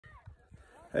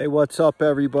Hey, what's up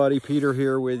everybody? Peter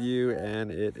here with you,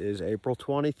 and it is April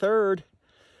 23rd,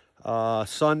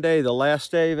 Sunday, the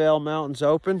last day Vail Mountain's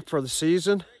open for the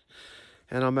season.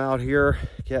 And I'm out here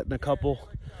getting a couple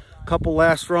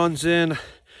last runs in.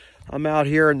 I'm out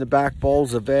here in the back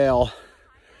bowls of Vail.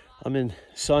 I'm in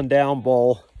Sundown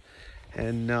Bowl,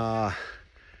 and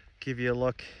give you a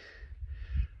look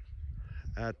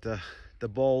at the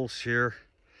bowls here.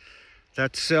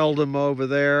 That's Seldom over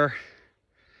there.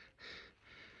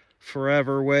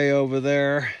 Forever way over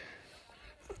there,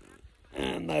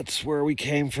 and that's where we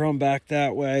came from, back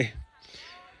that way.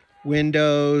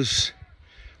 Windows,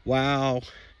 wow,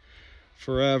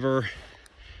 Forever.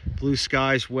 Blue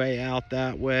Skies way out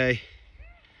that way,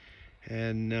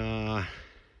 and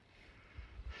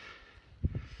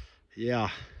yeah,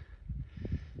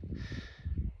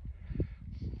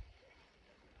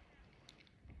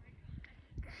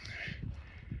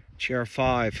 Chair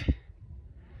 5.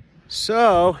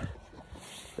 So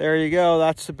there you go,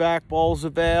 that's the back bowls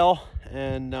of Vail,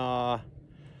 and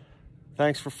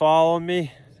thanks for following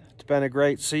me. It's been a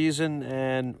great season,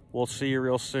 and we'll see you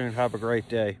real soon. Have a great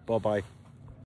day. Bye-bye.